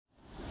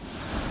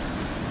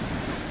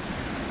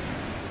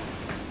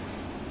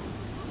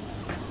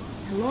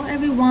Hello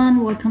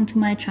everyone, welcome to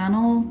my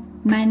channel.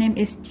 My name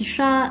is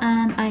Tisha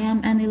and I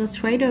am an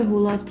illustrator who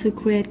loves to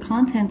create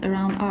content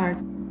around art.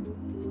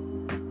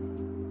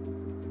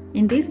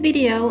 In this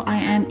video, I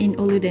am in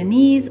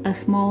Uludeniz, a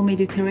small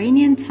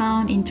Mediterranean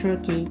town in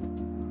Turkey.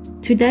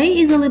 Today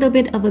is a little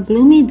bit of a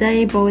gloomy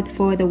day both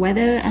for the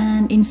weather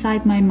and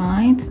inside my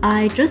mind.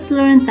 I just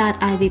learned that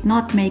I did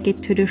not make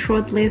it to the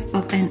short list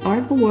of an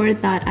art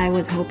award that I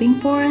was hoping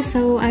for,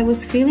 so I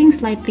was feeling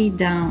slightly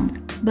down.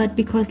 But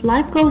because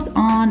life goes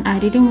on, I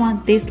didn't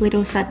want this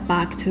little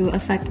setback to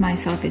affect my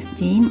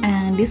self-esteem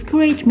and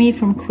discourage me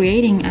from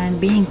creating and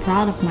being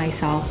proud of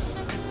myself.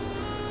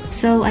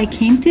 So I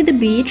came to the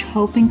beach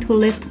hoping to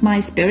lift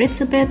my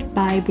spirits a bit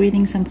by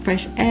breathing some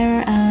fresh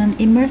air and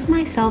immerse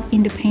myself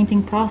in the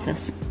painting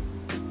process.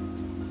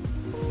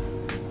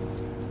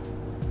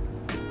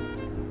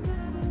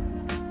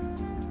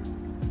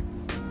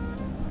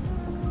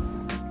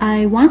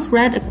 I once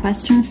read a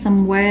question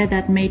somewhere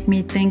that made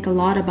me think a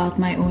lot about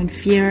my own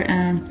fear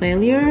and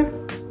failure.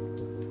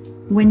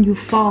 When you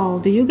fall,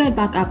 do you get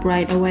back up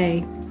right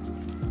away?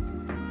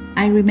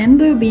 I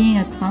remember being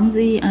a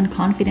clumsy,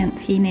 unconfident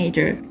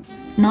teenager.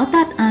 Not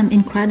that I'm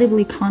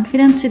incredibly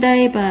confident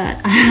today,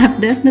 but I have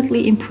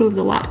definitely improved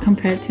a lot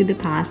compared to the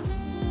past.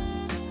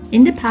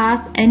 In the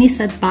past, any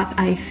setback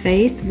I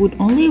faced would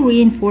only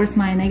reinforce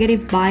my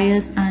negative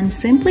bias and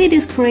simply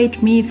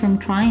discourage me from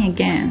trying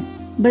again.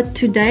 But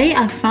today,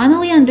 I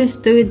finally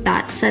understood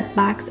that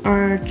setbacks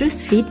are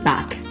just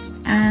feedback.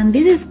 And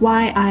this is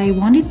why I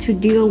wanted to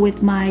deal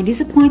with my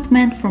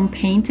disappointment from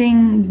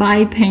painting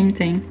by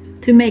painting,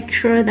 to make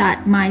sure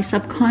that my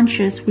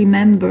subconscious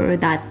remember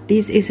that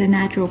this is a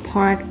natural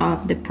part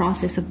of the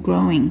process of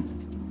growing.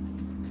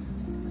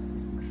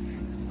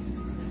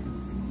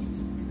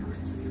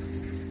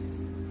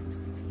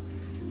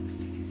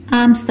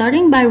 I'm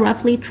starting by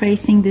roughly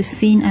tracing the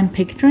scene I'm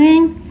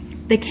picturing.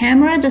 The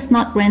camera does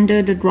not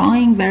render the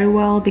drawing very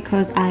well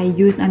because I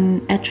used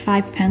an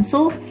H5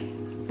 pencil.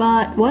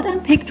 But what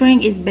I'm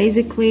picturing is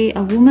basically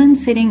a woman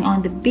sitting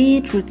on the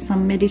beach with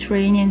some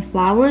Mediterranean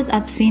flowers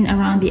I've seen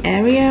around the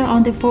area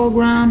on the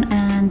foreground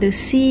and the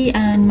sea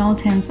and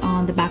mountains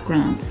on the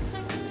background.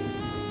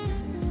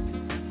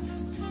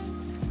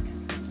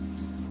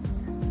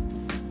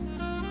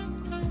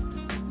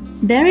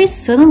 There is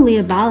certainly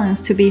a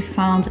balance to be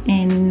found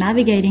in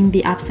navigating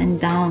the ups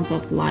and downs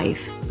of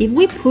life. If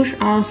we push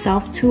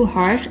ourselves too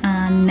harsh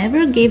and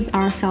never give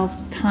ourselves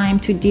time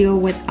to deal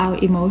with our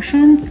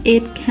emotions,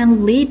 it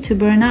can lead to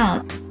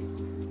burnout.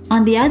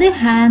 On the other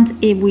hand,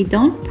 if we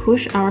don't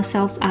push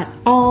ourselves at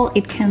all,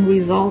 it can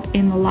result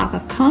in a lack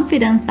of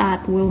confidence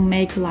that will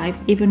make life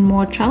even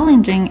more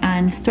challenging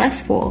and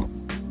stressful.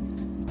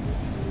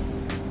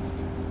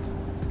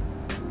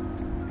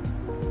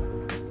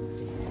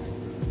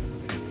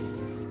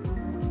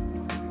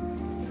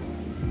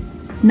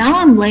 Now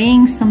I'm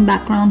laying some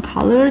background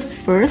colors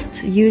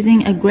first,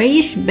 using a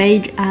grayish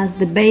beige as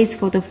the base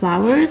for the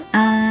flowers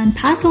and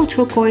pastel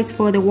turquoise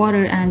for the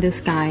water and the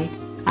sky.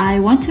 I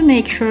want to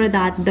make sure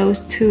that those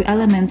two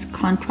elements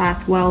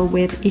contrast well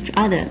with each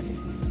other.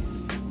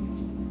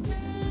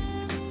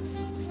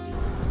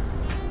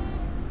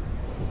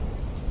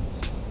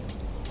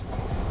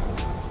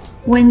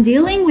 When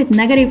dealing with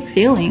negative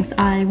feelings,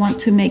 I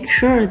want to make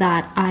sure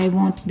that I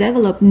won't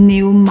develop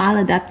new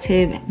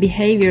maladaptive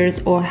behaviors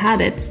or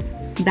habits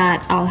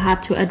that I'll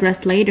have to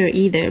address later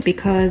either,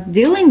 because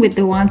dealing with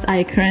the ones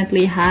I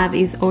currently have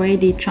is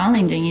already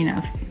challenging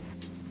enough.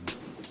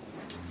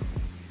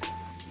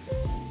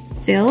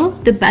 Still,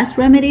 the best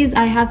remedies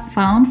I have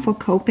found for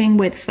coping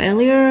with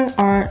failure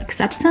are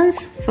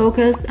acceptance,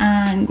 focus,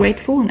 and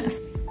gratefulness.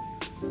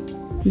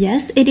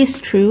 Yes, it is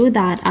true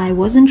that I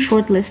wasn't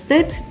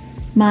shortlisted.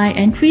 My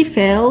entry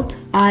failed.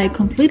 I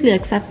completely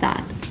accept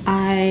that.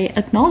 I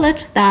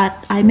acknowledge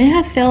that I may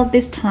have failed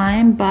this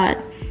time, but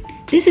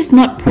this is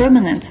not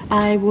permanent.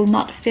 I will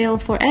not fail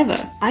forever.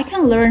 I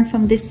can learn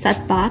from this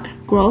setback,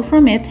 grow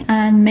from it,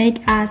 and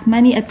make as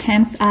many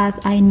attempts as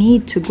I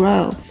need to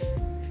grow.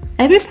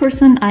 Every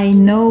person I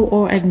know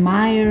or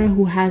admire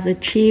who has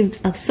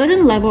achieved a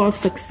certain level of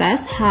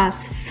success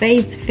has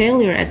faced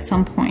failure at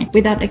some point,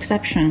 without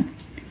exception.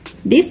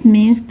 This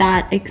means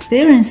that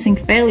experiencing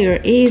failure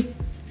is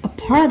a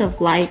part of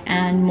life,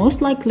 and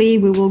most likely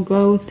we will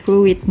go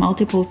through it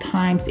multiple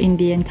times in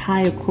the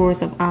entire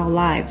course of our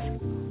lives.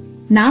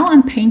 Now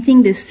I'm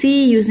painting the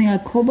sea using a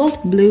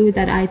cobalt blue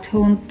that I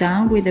toned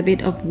down with a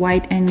bit of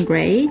white and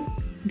gray.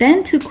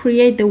 Then to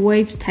create the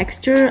waves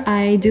texture,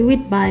 I do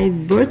it by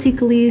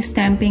vertically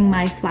stamping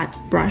my flat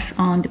brush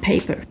on the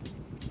paper.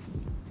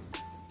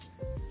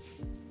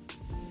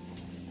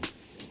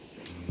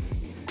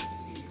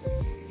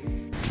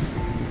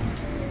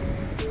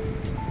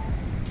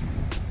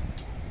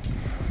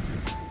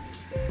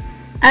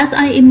 As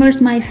I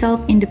immerse myself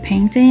in the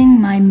painting,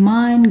 my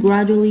mind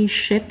gradually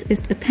shifts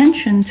its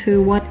attention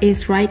to what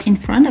is right in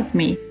front of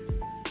me.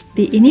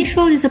 The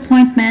initial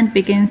disappointment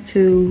begins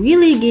to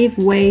really give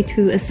way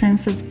to a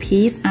sense of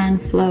peace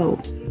and flow.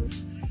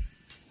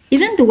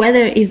 Even the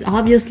weather is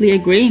obviously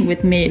agreeing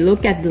with me.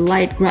 Look at the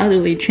light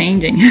gradually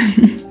changing.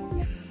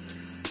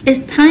 It's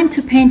time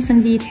to paint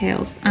some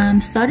details.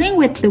 I'm starting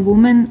with the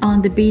woman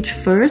on the beach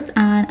first,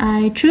 and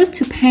I choose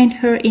to paint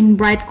her in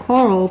bright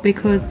coral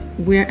because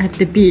we're at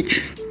the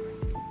beach.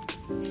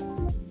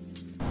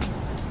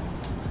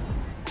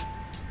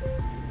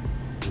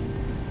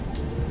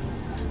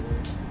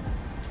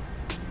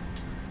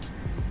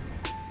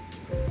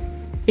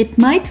 It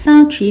might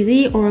sound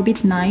cheesy or a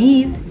bit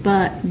naive,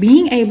 but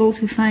being able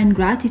to find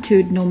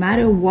gratitude no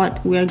matter what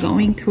we're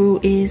going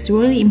through is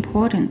really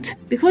important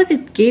because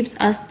it gives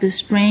us the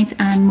strength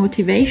and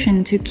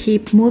motivation to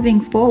keep moving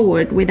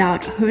forward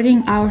without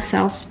hurting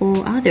ourselves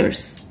or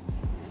others.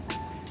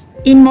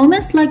 In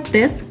moments like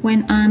this,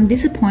 when I'm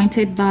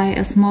disappointed by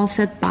a small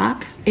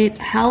setback, it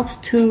helps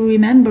to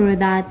remember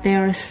that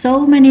there are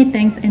so many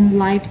things in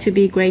life to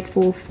be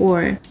grateful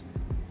for.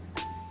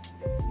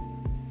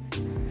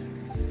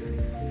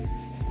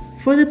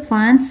 For the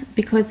plants,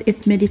 because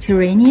it's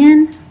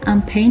Mediterranean,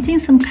 I'm painting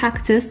some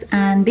cactus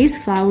and these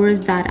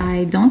flowers that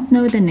I don't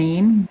know the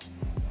name.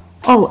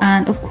 Oh,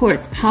 and of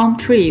course, palm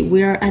tree.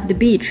 We're at the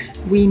beach.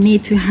 We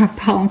need to have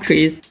palm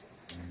trees.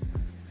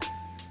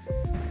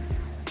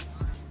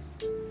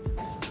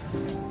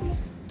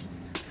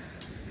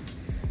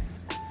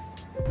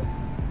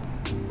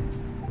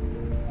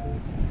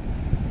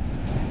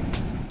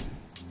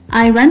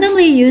 I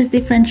randomly use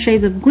different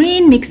shades of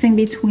green, mixing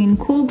between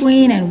cool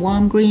green and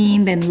warm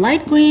green, then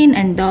light green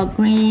and dark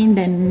green,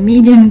 then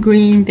medium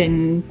green,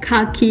 then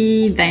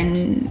khaki,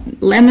 then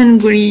lemon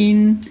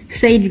green,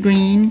 sage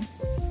green.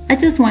 I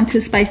just want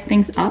to spice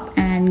things up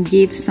and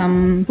give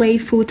some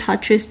playful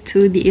touches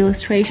to the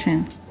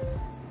illustration.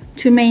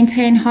 To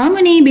maintain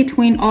harmony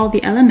between all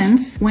the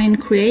elements, when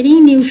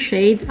creating new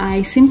shades,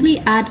 I simply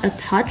add a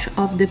touch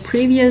of the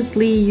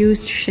previously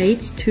used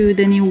shades to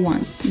the new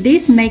one.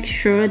 This makes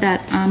sure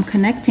that I'm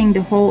connecting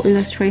the whole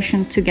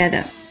illustration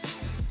together.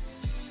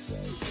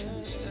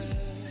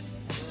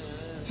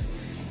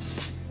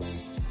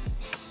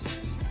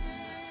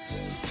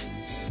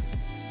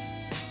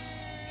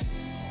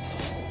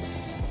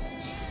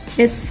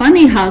 It's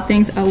funny how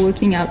things are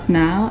working out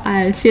now.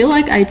 I feel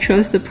like I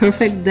chose the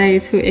perfect day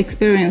to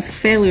experience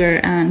failure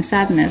and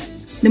sadness.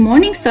 The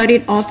morning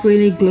started off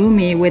really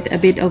gloomy with a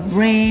bit of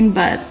rain,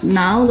 but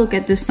now look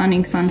at the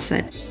stunning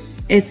sunset.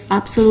 It's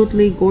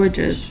absolutely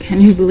gorgeous.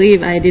 Can you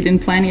believe I didn't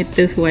plan it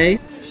this way?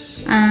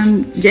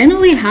 I'm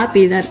genuinely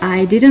happy that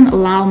I didn't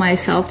allow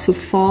myself to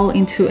fall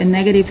into a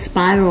negative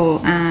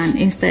spiral and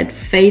instead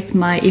faced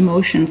my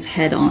emotions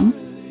head on.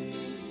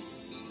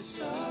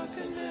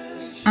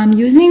 I'm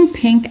using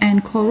pink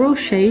and coral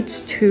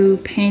shades to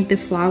paint the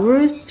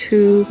flowers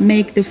to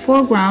make the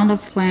foreground of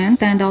plants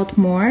stand out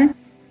more.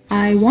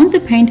 I want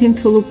the painting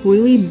to look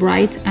really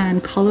bright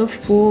and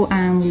colorful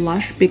and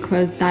lush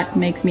because that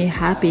makes me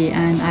happy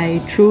and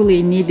I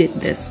truly needed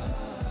this.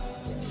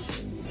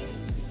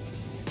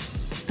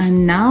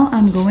 And now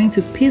I'm going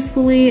to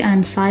peacefully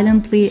and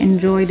silently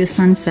enjoy the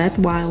sunset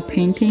while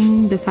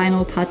painting the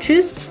final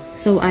touches.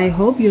 So I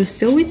hope you're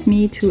still with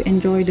me to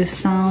enjoy the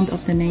sound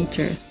of the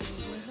nature.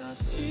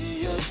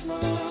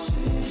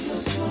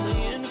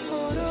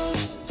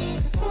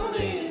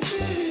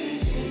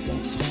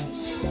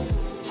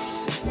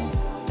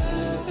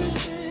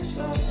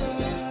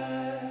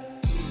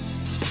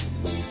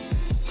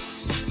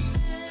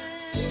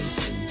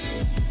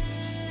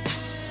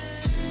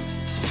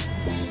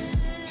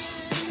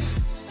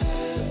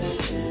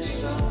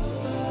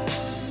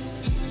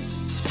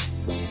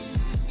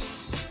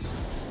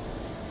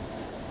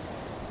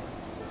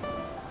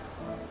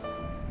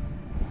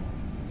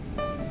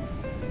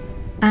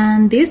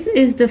 And this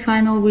is the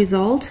final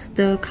result.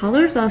 The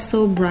colors are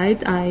so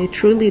bright, I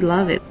truly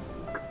love it.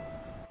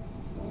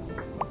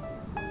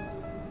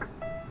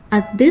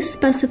 At this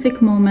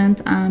specific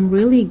moment, I'm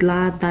really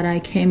glad that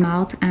I came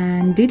out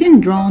and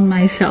didn't drown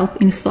myself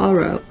in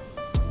sorrow.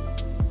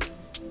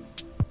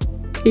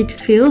 It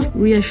feels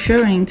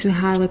reassuring to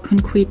have a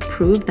concrete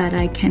proof that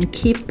I can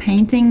keep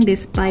painting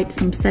despite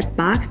some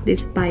setbacks,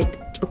 despite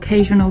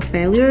occasional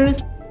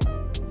failures.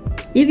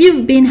 If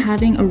you've been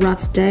having a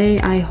rough day,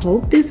 I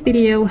hope this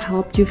video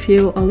helped you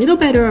feel a little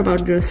better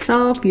about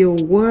yourself, your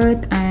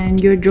worth,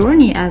 and your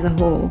journey as a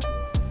whole.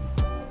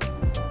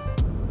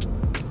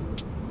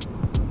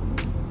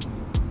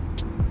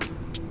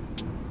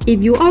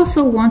 If you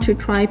also want to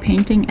try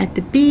painting at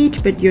the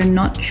beach but you're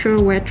not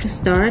sure where to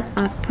start,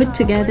 I've put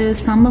together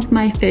some of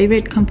my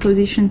favorite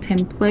composition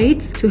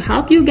templates to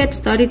help you get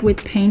started with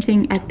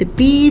painting at the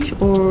beach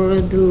or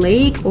the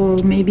lake or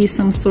maybe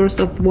some source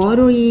of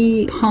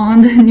watery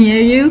pond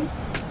near you.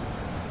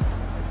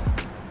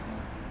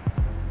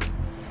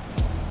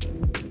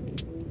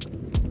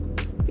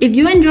 If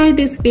you enjoyed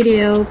this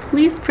video,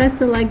 please press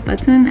the like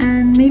button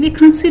and maybe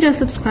consider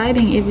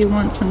subscribing if you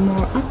want some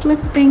more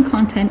uplifting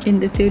content in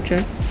the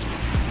future.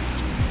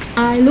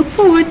 I look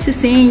forward to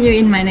seeing you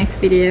in my next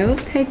video.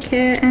 Take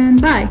care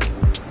and bye!